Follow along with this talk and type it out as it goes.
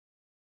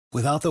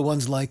Without the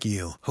ones like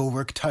you, who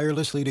work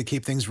tirelessly to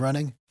keep things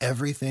running,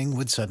 everything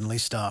would suddenly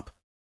stop.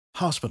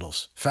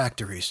 Hospitals,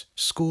 factories,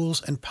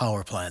 schools, and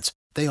power plants,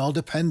 they all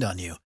depend on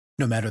you.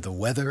 No matter the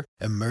weather,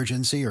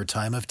 emergency, or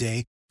time of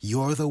day,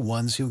 you're the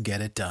ones who get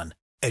it done.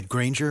 At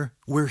Grainger,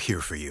 we're here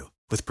for you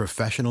with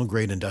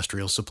professional-grade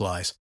industrial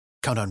supplies.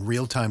 Count on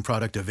real-time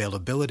product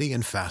availability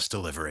and fast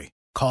delivery.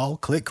 Call,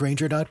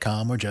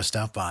 clickgrainger.com, or just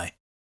stop by.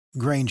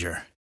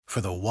 Grainger, for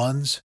the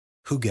ones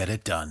who get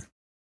it done.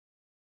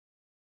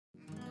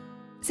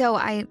 So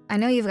I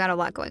know you've got a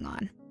lot going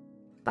on,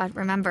 but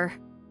remember,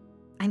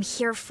 I'm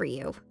here for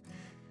you.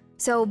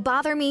 So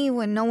bother me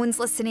when no one's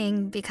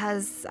listening,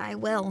 because I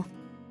will.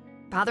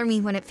 Bother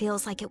me when it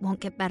feels like it won't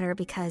get better,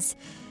 because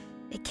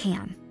it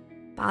can.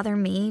 Bother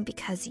me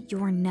because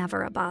you're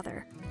never a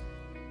bother.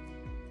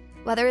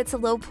 Whether it's a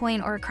low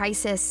point or a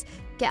crisis,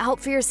 get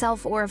help for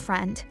yourself or a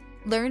friend.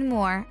 Learn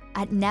more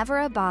at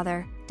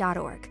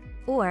neverabother.org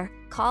or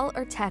call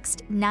or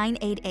text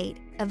 988,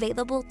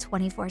 available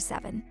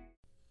 24/7.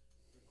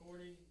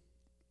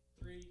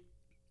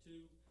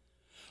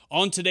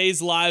 On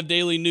today's live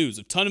daily news,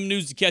 a ton of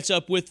news to catch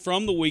up with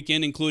from the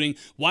weekend, including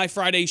why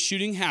Friday's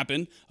shooting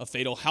happened, a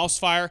fatal house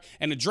fire,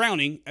 and a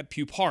drowning at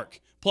Pew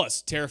Park.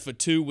 Plus, Terra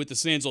Fatu with the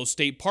San Angelo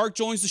State Park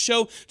joins the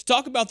show to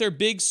talk about their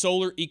big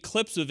solar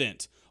eclipse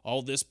event.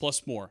 All this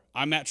plus more.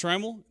 I'm Matt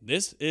Trammell.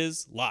 This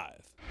is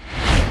Live.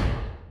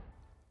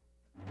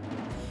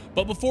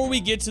 But before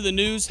we get to the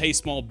news, hey,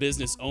 small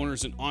business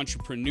owners and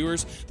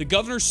entrepreneurs, the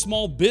Governor's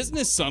Small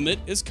Business Summit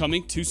is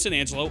coming to San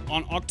Angelo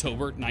on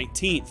October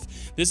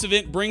 19th. This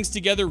event brings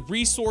together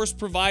resource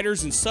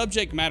providers and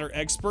subject matter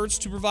experts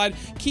to provide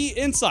key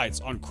insights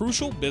on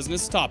crucial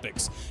business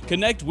topics.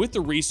 Connect with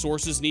the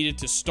resources needed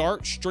to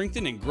start,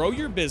 strengthen, and grow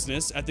your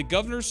business at the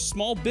Governor's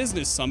Small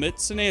Business Summit,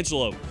 San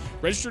Angelo.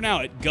 Register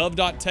now at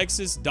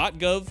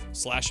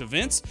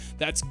gov.texas.gov/events.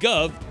 That's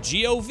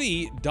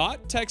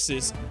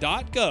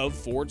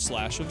gov.texas.gov/events.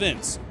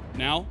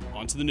 Now,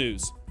 on to the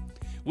news.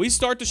 We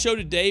start the show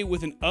today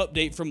with an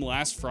update from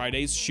last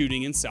Friday's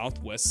shooting in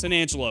Southwest San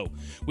Angelo.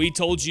 We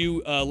told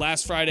you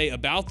last Friday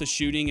about the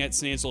shooting at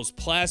San Angelo's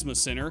Plasma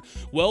Center.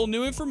 Well,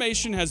 new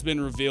information has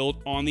been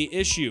revealed on the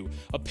issue.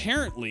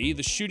 Apparently,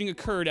 the shooting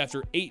occurred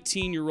after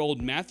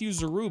 18-year-old Matthew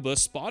Zaruba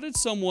spotted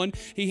someone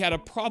he had a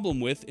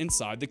problem with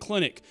inside the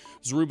clinic.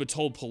 Zaruba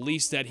told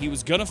police that he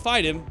was gonna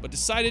fight him, but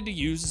decided to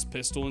use his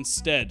pistol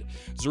instead.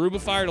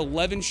 Zaruba fired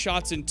 11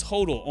 shots in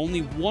total.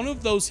 Only one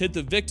of those hit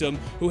the victim,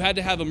 who had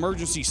to have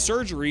emergency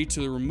surgery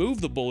to remove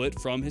the bullet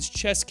from his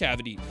chest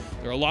cavity.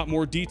 There are a lot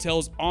more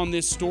details on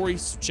this story,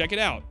 so check it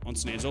out on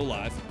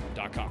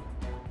SanAngeloLive.com.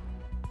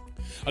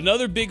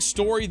 Another big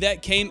story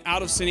that came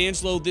out of San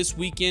Angelo this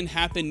weekend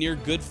happened near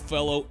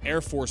Goodfellow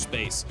Air Force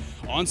Base.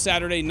 On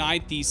Saturday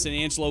night, the San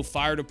Angelo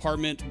Fire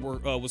Department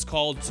was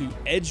called to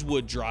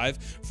Edgewood Drive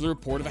for the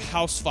report of a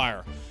house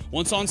fire.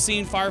 Once on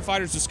scene,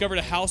 firefighters discovered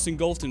a house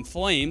engulfed in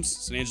flames.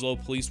 San Angelo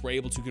police were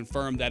able to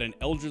confirm that an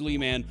elderly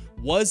man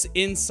was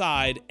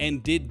inside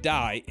and did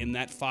die in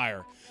that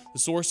fire. The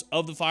source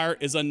of the fire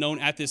is unknown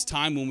at this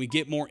time. When we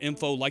get more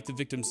info, like the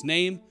victim's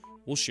name,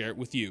 we'll share it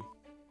with you.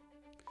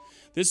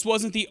 This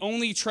wasn't the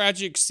only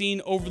tragic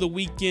scene over the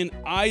weekend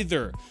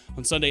either.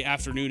 On Sunday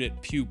afternoon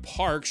at Pew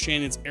Park,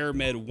 Shannon's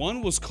AirMed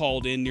 1 was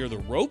called in near the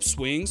rope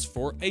swings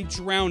for a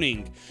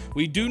drowning.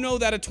 We do know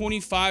that a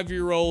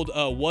 25-year-old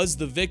was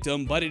the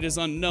victim, but it is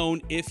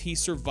unknown if he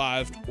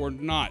survived or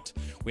not.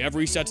 We have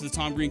reached out to the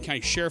Tom Green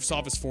County Sheriff's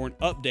Office for an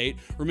update.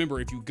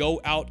 Remember, if you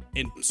go out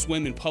and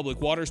swim in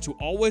public waters, to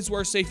always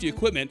wear safety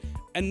equipment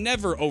and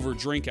never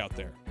overdrink out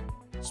there.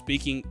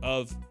 Speaking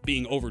of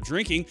being over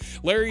drinking,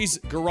 Larry's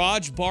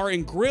Garage Bar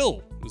and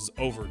Grill was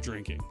over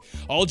drinking.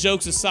 All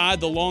jokes aside,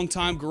 the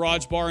longtime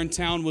garage bar in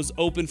town was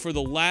open for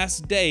the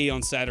last day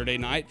on Saturday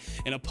night.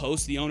 In a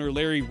post, the owner,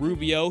 Larry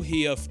Rubio,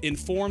 he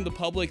informed the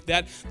public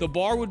that the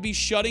bar would be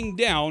shutting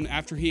down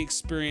after he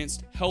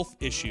experienced health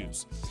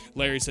issues.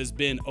 Larry's has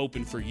been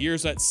open for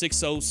years at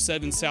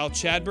 607 South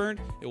Chadburn.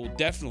 It will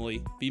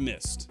definitely be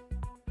missed.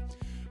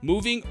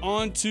 Moving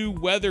on to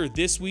weather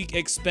this week,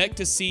 expect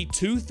to see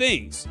two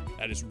things.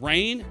 That is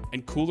rain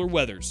and cooler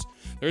weathers.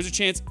 There's a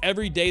chance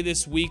every day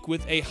this week,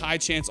 with a high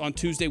chance on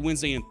Tuesday,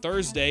 Wednesday, and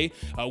Thursday.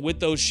 With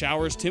those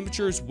showers,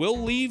 temperatures will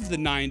leave the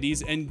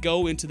 90s and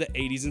go into the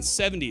 80s and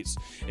 70s.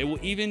 It will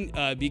even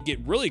get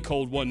really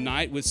cold one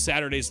night, with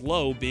Saturday's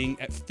low being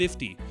at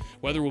 50.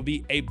 Weather will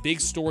be a big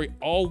story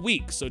all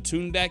week, so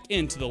tune back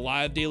into the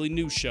live daily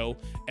news show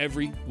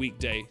every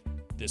weekday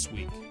this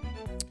week.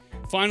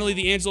 Finally,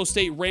 the Angelo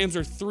State Rams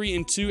are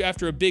 3-2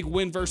 after a big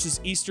win versus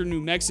Eastern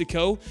New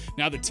Mexico.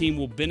 Now the team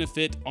will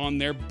benefit on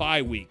their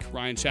bye week.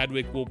 Ryan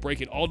Chadwick will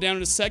break it all down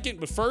in a second,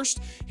 but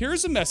first,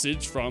 here's a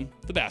message from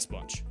the Bass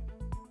Bunch.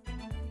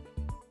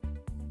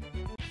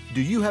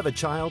 Do you have a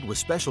child with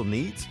special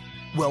needs?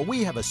 Well,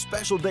 we have a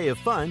special day of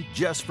fun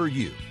just for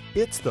you.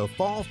 It's the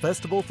Fall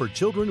Festival for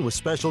Children with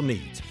Special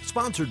Needs,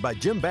 sponsored by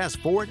Jim Bass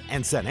Ford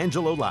and San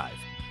Angelo Live.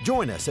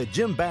 Join us at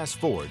Jim Bass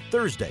Ford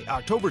Thursday,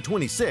 October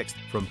 26th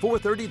from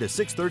 4:30 to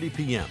 6:30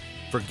 p.m.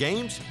 for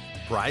games,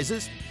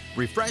 prizes,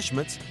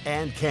 refreshments,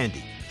 and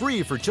candy.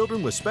 free for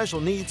children with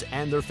special needs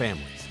and their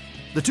families.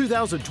 The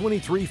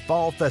 2023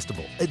 Fall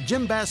Festival at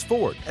Jim Bass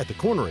Ford at the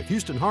corner of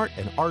Houston Hart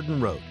and Arden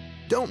Road.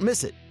 Don't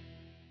miss it.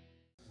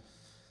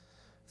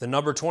 The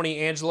number 20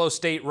 Angelo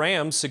State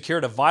Rams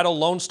secured a vital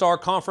Lone Star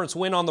Conference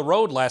win on the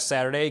road last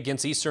Saturday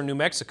against Eastern New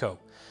Mexico.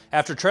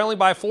 After trailing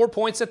by 4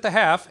 points at the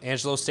half,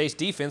 Angelo State's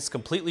defense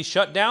completely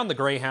shut down the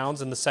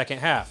Greyhounds in the second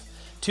half.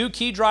 2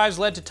 key drives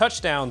led to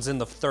touchdowns in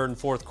the third and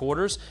fourth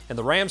quarters, and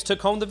the Rams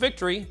took home the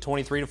victory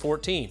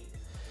 23-14.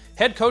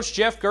 Head coach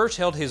Jeff Gersh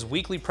held his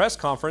weekly press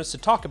conference to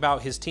talk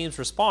about his team's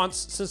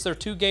response since their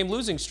 2-game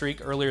losing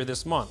streak earlier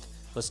this month.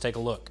 Let's take a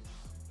look.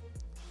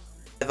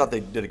 I thought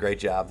they did a great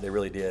job. They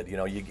really did. You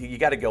know, you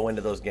got to go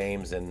into those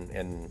games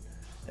and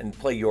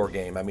play your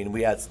game. I mean,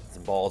 we had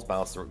some balls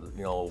bounce,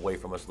 away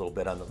from us a little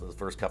bit on the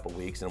first couple of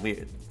weeks, and we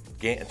had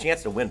a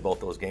chance to win both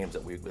those games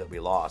that we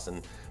lost.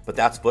 But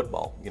that's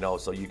football,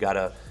 So you got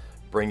to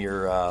bring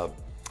your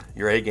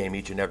A game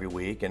each and every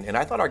week. And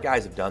I thought our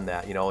guys have done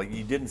that.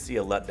 You didn't see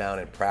a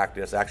letdown in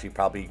practice. Actually,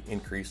 probably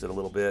increased it a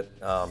little bit.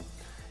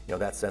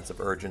 That sense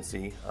of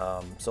urgency.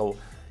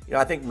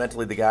 I think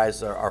mentally the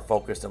guys are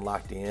focused and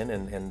locked in,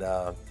 and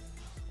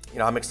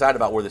I'm excited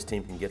about where this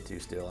team can get to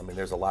still. I mean,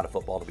 there's a lot of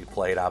football to be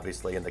played,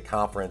 obviously, in the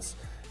conference.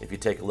 If you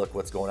take a look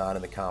what's going on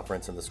in the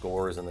conference and the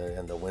scores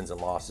and the wins and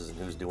losses and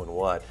who's doing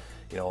what,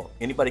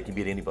 anybody can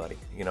beat anybody,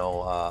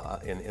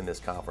 in this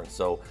conference.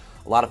 So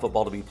a lot of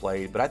football to be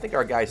played, but I think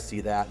our guys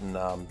see that,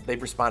 and they've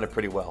responded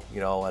pretty well,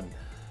 and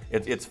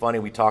it's funny,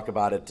 we talk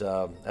about it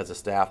as a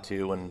staff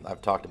too, and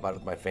I've talked about it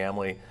with my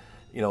family.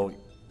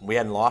 We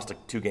hadn't lost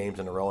 2 games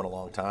in a row in a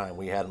long time.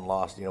 We hadn't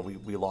lost,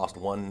 we lost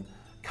 1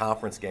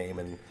 conference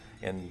game,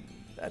 and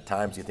at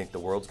times you think the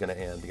world's going to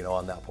end,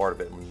 on that part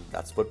of it, and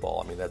that's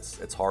football. I mean,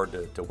 it's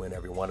hard to win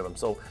every one of them.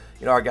 So,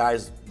 our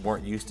guys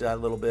weren't used to that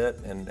a little bit,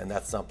 and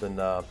that's something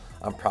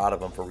I'm proud of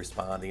them for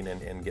responding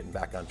and getting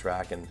back on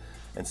track and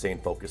staying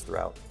focused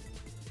throughout.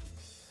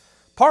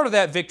 Part of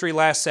that victory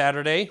last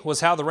Saturday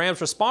was how the Rams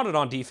responded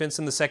on defense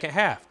in the second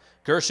half.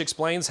 Gersh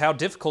explains how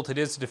difficult it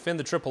is to defend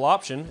the triple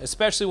option,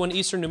 especially when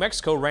Eastern New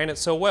Mexico ran it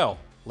so well.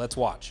 Let's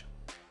watch.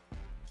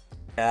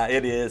 Yeah,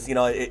 it is.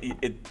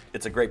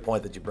 It's a great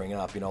point that you bring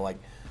up. Like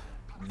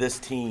this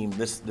team,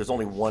 there's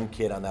only one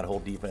kid on that whole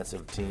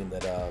defensive team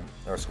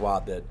or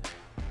squad that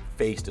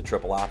faced a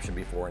triple option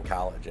before in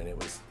college, and it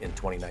was in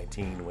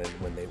 2019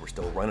 when they were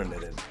still running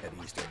it at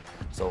Eastern.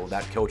 So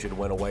that coach had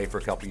went away for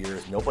a couple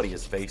years. Nobody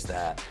has faced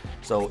that.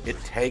 So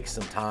it takes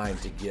some time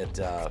to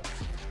get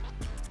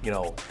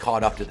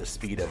caught up to the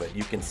speed of it.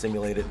 You can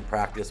simulate it in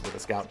practice with a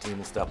scout team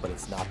and stuff, but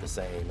it's not the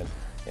same.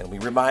 And we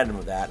remind them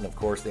of that. And of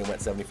course, they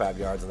went 75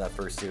 yards in that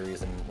first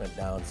series and went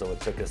down. So it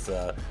took us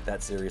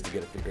that series to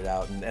get it figured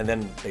out. And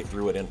then they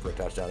threw it in for a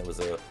touchdown. It was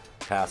a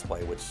pass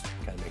play, which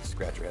kind of makes you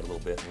scratch your head a little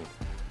bit and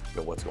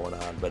go, what's going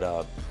on? But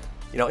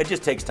it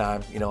just takes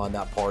time, on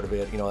that part of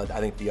it. I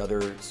think the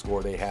other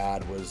score they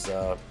had was,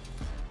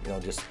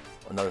 just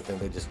another thing.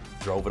 They just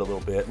drove it a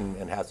little bit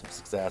and had some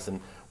success. And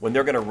when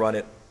they're going to run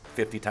it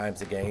 50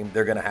 times a game,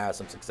 they're going to have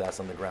some success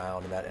on the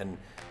ground, and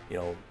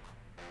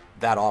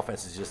that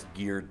offense is just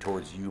geared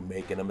towards you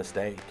making a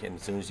mistake, and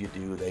as soon as you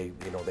do, they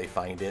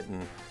find it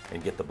and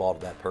get the ball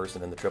to that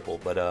person in the triple.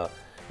 But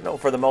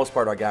for the most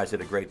part, our guys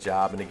did a great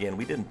job, and again,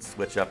 we didn't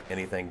switch up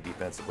anything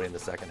defensively in the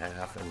second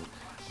half, and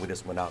we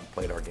just went out and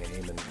played our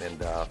game and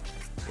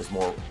was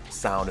more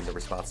sound in the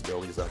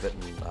responsibilities of it,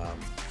 and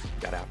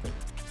got after it.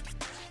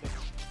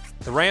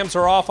 The Rams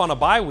are off on a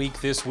bye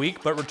week this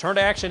week, but return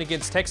to action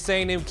against Texas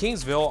A&M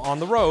Kingsville on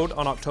the road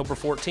on October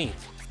 14th.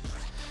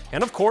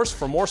 And of course,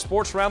 for more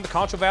sports around the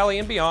Concho Valley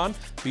and beyond,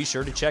 be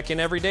sure to check in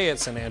every day at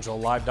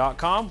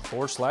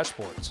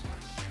sanangelolive.com/sports.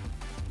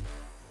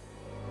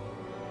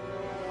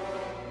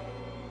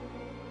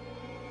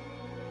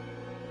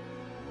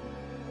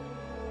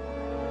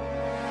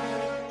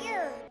 Ew,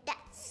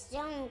 that's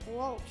so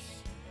gross.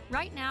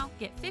 Right now,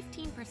 get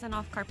 15%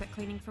 off carpet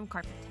cleaning from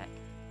Carpet Tech.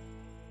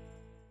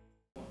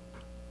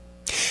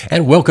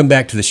 And welcome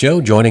back to the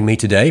show. Joining me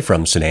today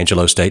from San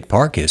Angelo State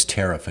Park is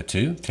Tara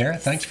Fatu. Tara,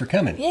 thanks for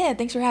coming. Yeah,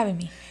 thanks for having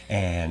me.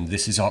 And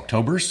this is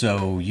October,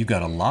 so you've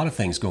got a lot of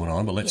things going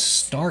on, but let's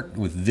start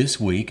with this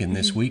week and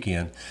this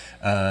weekend.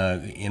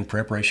 In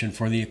preparation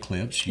for the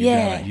eclipse,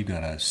 you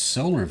got a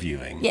solar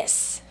viewing.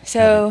 Yes.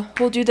 So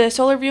we'll do the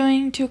solar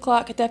viewing 2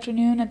 o'clock in the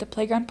afternoon at the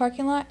playground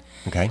parking lot.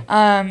 Okay.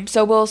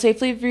 So we'll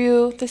safely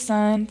view the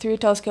sun through a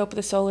telescope with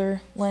a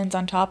solar lens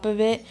on top of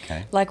it,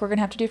 like we're going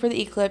to have to do for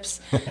the eclipse.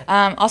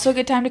 Also a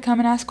good time to come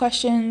and ask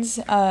questions.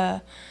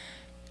 If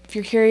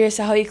you're curious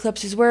how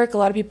eclipses work, a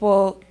lot of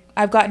people,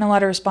 I've gotten a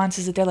lot of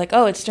responses that they're like,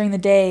 oh, it's during the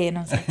day. And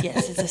I was like,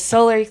 yes, it's a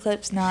solar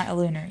eclipse, not a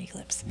lunar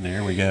eclipse.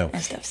 There we go.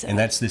 And stuff. So. And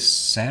that's this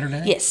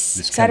Saturday? Yes.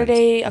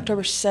 Saturday,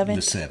 October 7th.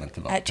 The 7th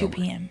of October. At 2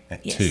 p.m.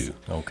 At 2.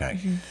 Okay.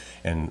 Mm-hmm.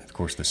 And, of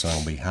course, the sun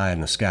will be high in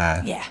the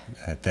sky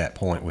at that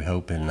point, we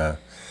hope. And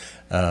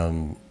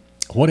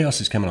what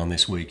else is coming on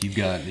this week? You've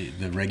got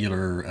the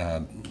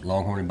regular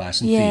Longhorn and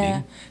Bison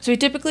feeding. So we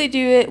typically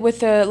do it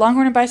with the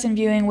Longhorn and Bison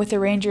viewing with the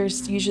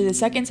Rangers, usually the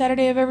second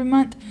Saturday of every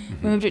month.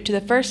 We moved it to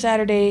the first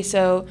Saturday,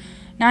 so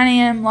 9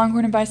 a.m.,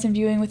 Longhorn and Bison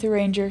viewing with the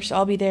Ranger, so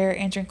I'll be there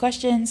answering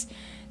questions.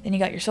 Then you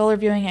got your solar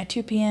viewing at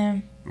 2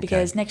 p.m.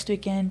 because next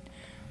weekend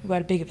we've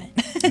got a big event.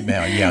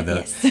 Now,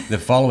 the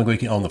following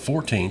weekend on the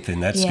 14th,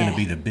 and that's going to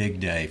be the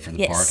big day for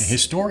the park, a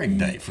historic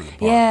day for the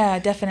park. Yeah,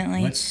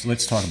 definitely.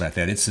 Let's talk about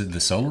that. It's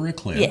the solar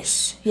eclipse.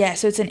 Yes. Yeah,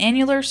 so it's an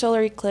annular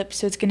solar eclipse,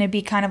 so it's going to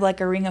be kind of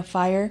like a ring of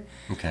fire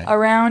Okay.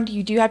 around.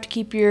 You do have to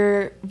keep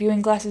your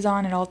viewing glasses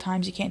on at all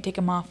times. You can't take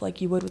them off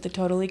like you would with a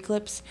total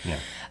eclipse.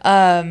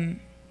 Yeah.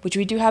 Which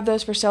we do have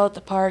those for sale at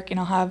the park, and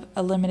I'll have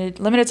a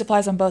limited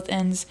supplies on both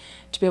ends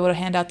to be able to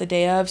hand out the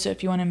day of. So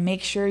if you want to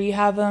make sure you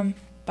have them,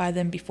 buy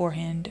them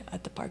beforehand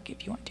at the park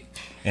if you want to.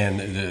 And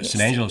the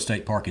San Angelo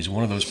State Park is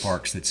one of those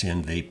parks that's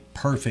in the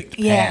perfect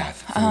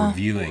path for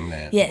viewing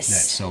that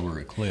solar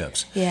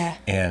eclipse. Yeah.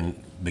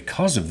 And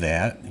because of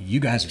that, you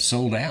guys have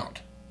sold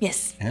out.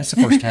 Yes. And that's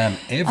the first time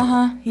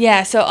ever.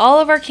 Yeah, so all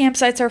of our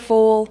campsites are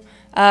full.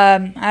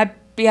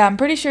 I'm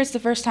pretty sure it's the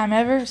first time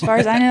ever, as far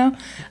as I know.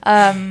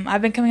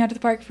 I've been coming out to the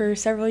park for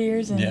several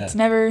years, and it's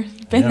never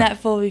been that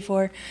full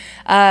before.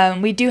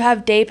 We do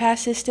have day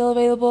passes still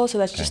available, so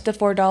that's just the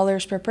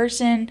 $4 per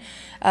person.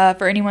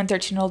 For anyone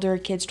 13 and older,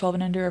 kids 12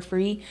 and under are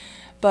free.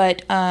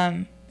 But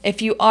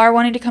if you are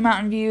wanting to come out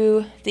and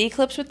view the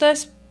eclipse with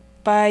us,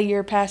 buy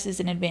your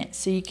passes in advance.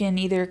 So you can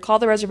either call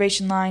the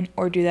reservation line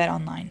or do that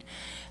online.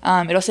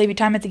 It'll save you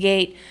time at the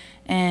gate,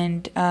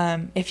 and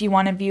if you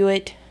want to view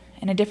it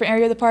in a different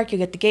area of the park, you'll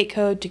get the gate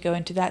code to go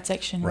into that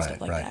section and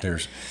stuff like that.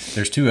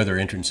 There's two other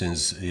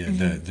entrances,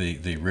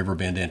 the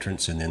Riverbend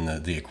entrance and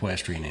then the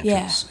equestrian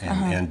entrance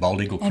and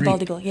Bald Eagle Creek. And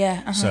Bald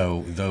Eagle,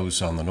 So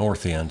those on the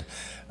north end.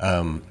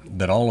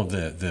 But all of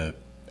the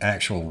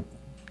actual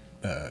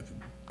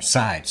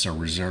sites are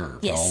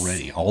reserved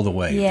already, all the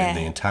way. Yeah.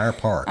 The entire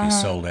park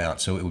is sold out.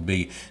 So it would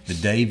be the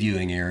day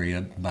viewing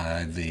area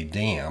by the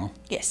dam.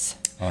 Yes.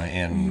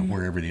 And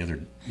wherever the other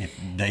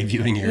day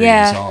viewing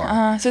areas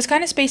are. So it's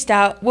kind of spaced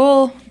out.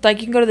 You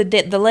can go to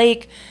the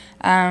lake,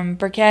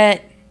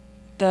 Burkett,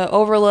 the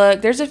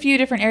Overlook. There's a few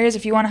different areas.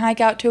 If you want to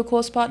hike out to a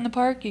cool spot in the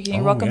park,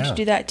 you're welcome to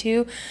do that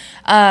too.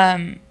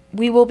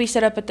 We will be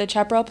set up at the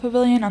Chaparral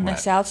Pavilion on the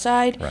south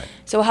side. Right.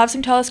 So we'll have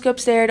some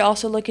telescopes there to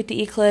also look at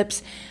the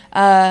eclipse.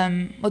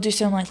 We'll do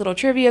some little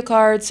trivia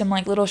cards, some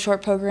little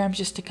short programs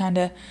just to kind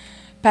of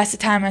pass the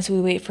time as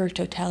we wait for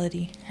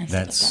totality. And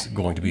That's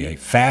going to be a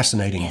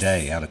fascinating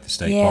day out at the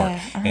state park.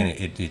 And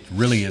it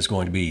really is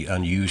going to be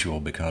unusual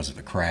because of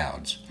the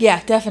crowds.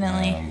 Yeah,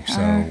 definitely.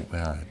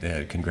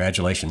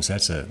 Congratulations.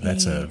 That's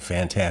a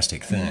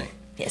fantastic thing.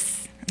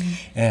 Yes.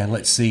 And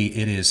let's see,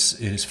 it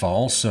is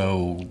fall,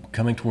 so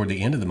coming toward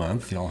the end of the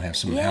month, y'all have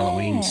some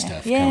Halloween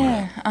stuff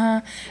coming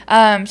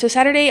up. So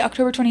Saturday,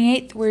 October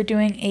 28th, we're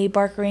doing a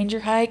Bark Ranger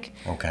hike.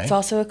 Okay. It's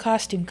also a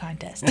costume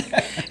contest.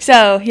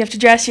 So you have to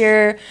dress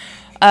your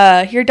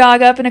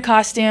dog up in a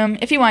costume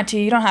if you want to.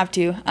 You don't have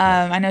to.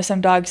 I know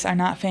some dogs are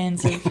not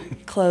fans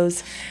of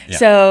clothes. Yeah.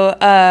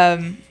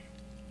 So,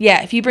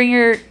 if you bring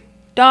your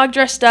dog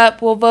dressed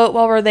up, we'll vote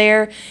while we're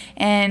there.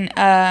 And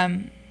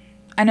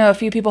I know a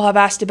few people have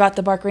asked about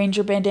the Bark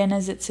Ranger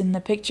bandanas. It's in the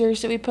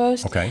pictures that we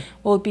post. Okay.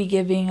 We'll be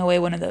giving away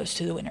one of those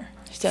to the winner.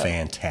 So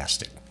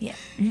fantastic. Yeah.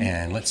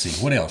 And let's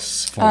see, what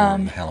else for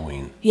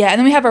Halloween? Yeah, and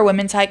then we have our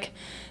women's hike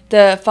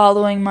the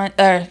following month,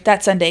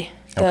 that Sunday,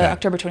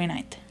 October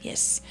 29th.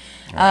 Yes.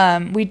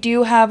 We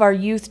do have our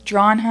youth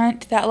drawn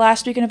hunt that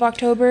last weekend of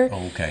October.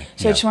 Okay.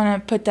 So I just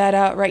want to put that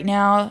out right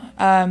now.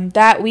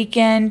 That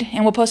weekend,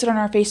 and we'll post it on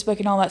our Facebook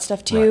and all that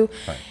stuff too.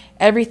 Right.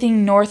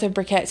 Everything north of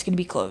Burkett is going to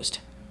be closed.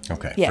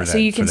 Okay. Yeah, so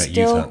you can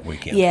still youth hunt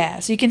weekend. Yeah,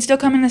 so you can still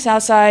come in the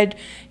south side.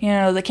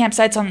 The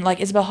campsites on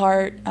Isabel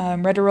Hart,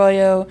 Red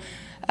Arroyo,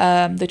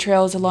 the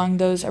trails around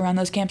those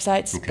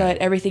campsites, but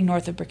everything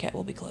north of Burkett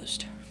will be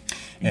closed.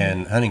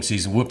 And hunting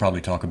season, we'll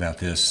probably talk about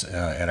this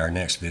at our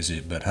next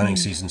visit, but hunting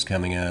season's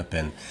coming up,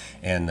 and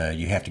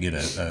you have to get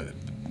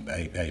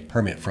a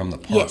permit from the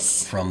park,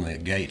 from the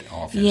gate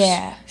office.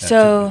 Yeah,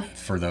 so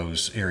for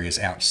those areas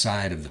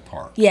outside of the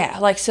park.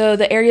 Yeah, so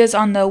the areas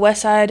on the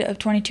west side of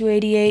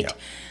 2288,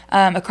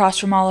 across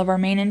from all of our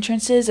main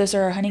entrances, those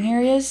are our hunting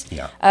areas.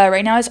 Yeah.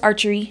 Right now it's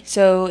archery,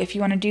 so if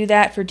you want to do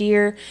that for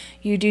deer,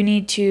 you do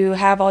need to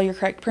have all your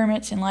correct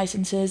permits and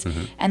licenses,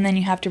 and then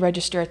you have to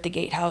register at the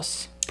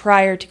gatehouse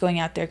prior to going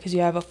out there, because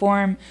you have a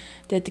form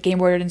that the game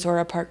warden and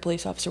Zora Park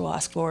police officer will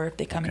ask for if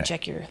they come and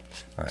check your All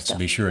right, stuff. so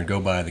be sure and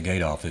go by the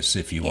gate office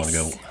if you want to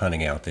go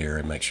hunting out there,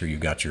 and make sure you've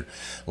got your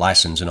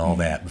license and all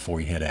that before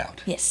you head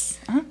out. Yes.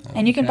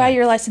 And you can buy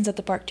your license at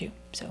the park too.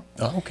 So.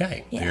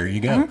 Okay, there you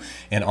go.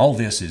 And all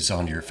this is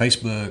on your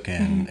Facebook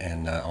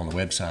and on the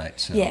website.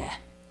 So. Yeah,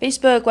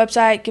 Facebook,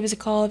 website. Give us a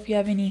call if you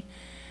have any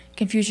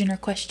confusion or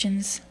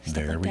questions.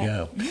 There we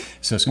go.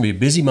 So it's going to be a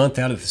busy month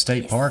out at the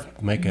state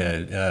park. Make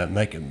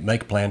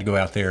a plan to go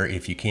out there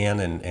if you can,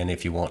 and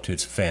if you want to.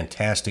 It's a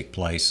fantastic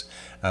place.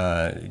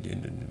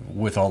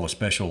 With all the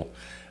special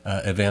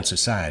events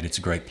aside, it's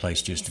a great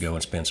place just to go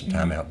and spend some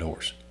time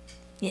outdoors.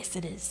 Yes,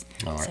 it is.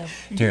 All right,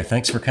 Tara,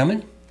 thanks for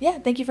coming. Yeah,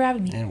 thank you for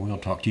having me. And we'll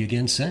talk to you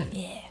again soon.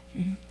 Yeah.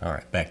 All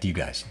right, back to you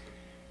guys.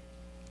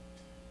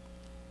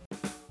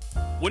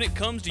 When it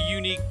comes to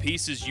unique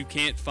pieces you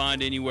can't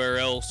find anywhere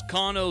else,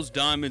 Kano's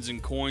Diamonds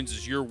and Coins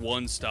is your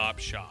one-stop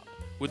shop.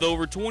 With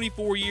over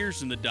 24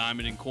 years in the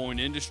diamond and coin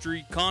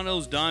industry,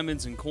 Kano's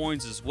Diamonds and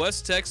Coins is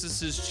West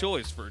Texas's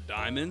choice for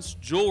diamonds,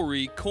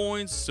 jewelry,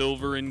 coins,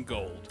 silver, and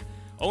gold.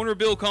 Owner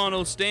Bill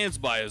Kano stands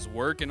by his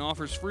work and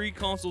offers free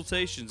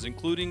consultations,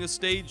 including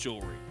estate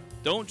jewelry.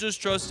 Don't just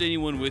trust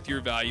anyone with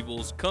your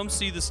valuables. Come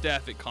see the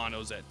staff at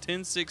Kano's at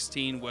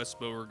 1016 West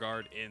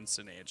Beauregard in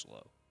San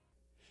Angelo.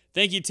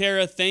 Thank you,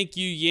 Tara. Thank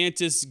you,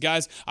 Yantis.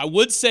 Guys, I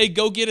would say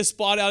go get a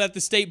spot out at the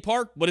state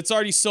park, but it's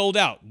already sold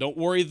out. Don't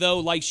worry, though.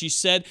 Like she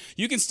said,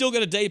 you can still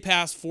get a day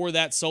pass for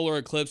that solar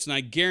eclipse, and I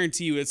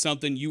guarantee you it's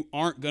something you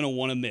aren't going to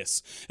want to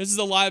miss. This is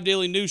the Live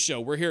Daily News Show.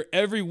 We're here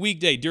every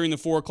weekday during the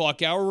 4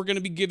 o'clock hour. We're going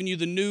to be giving you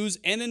the news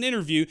and an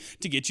interview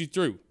to get you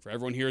through. For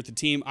everyone here at the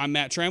team, I'm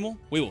Matt Trammell.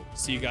 We will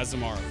see you guys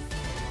tomorrow.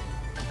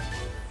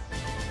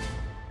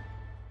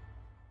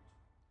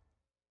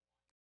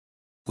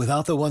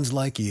 Without the ones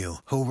like you,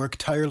 who work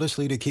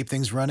tirelessly to keep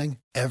things running,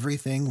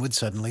 everything would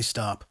suddenly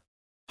stop.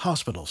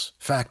 Hospitals,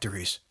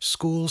 factories,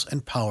 schools,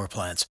 and power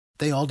plants,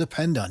 they all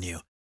depend on you.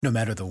 No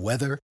matter the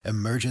weather,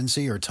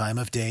 emergency, or time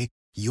of day,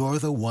 you're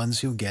the ones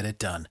who get it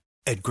done.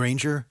 At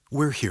Grainger,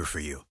 we're here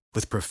for you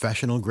with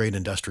professional-grade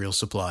industrial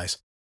supplies.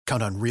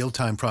 Count on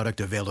real-time product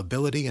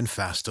availability and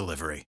fast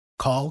delivery.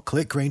 Call,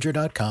 click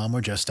Grainger.com,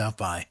 or just stop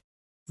by.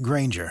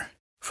 Grainger,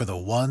 for the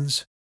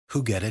ones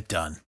who get it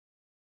done.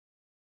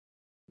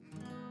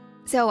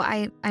 So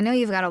I know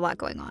you've got a lot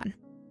going on,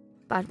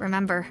 but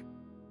remember,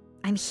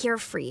 I'm here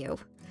for you.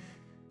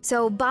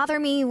 So bother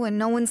me when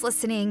no one's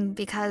listening,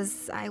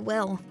 because I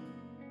will.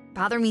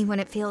 Bother me when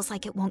it feels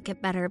like it won't get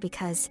better,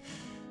 because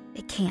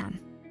it can.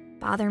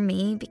 Bother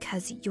me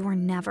because you're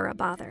never a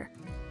bother.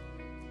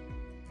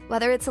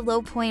 Whether it's a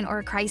low point or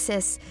a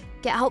crisis,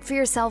 get help for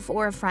yourself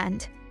or a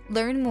friend.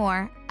 Learn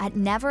more at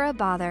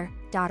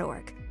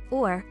neverabother.org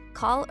or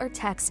call or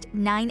text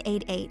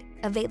 988,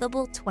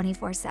 available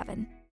 24/7.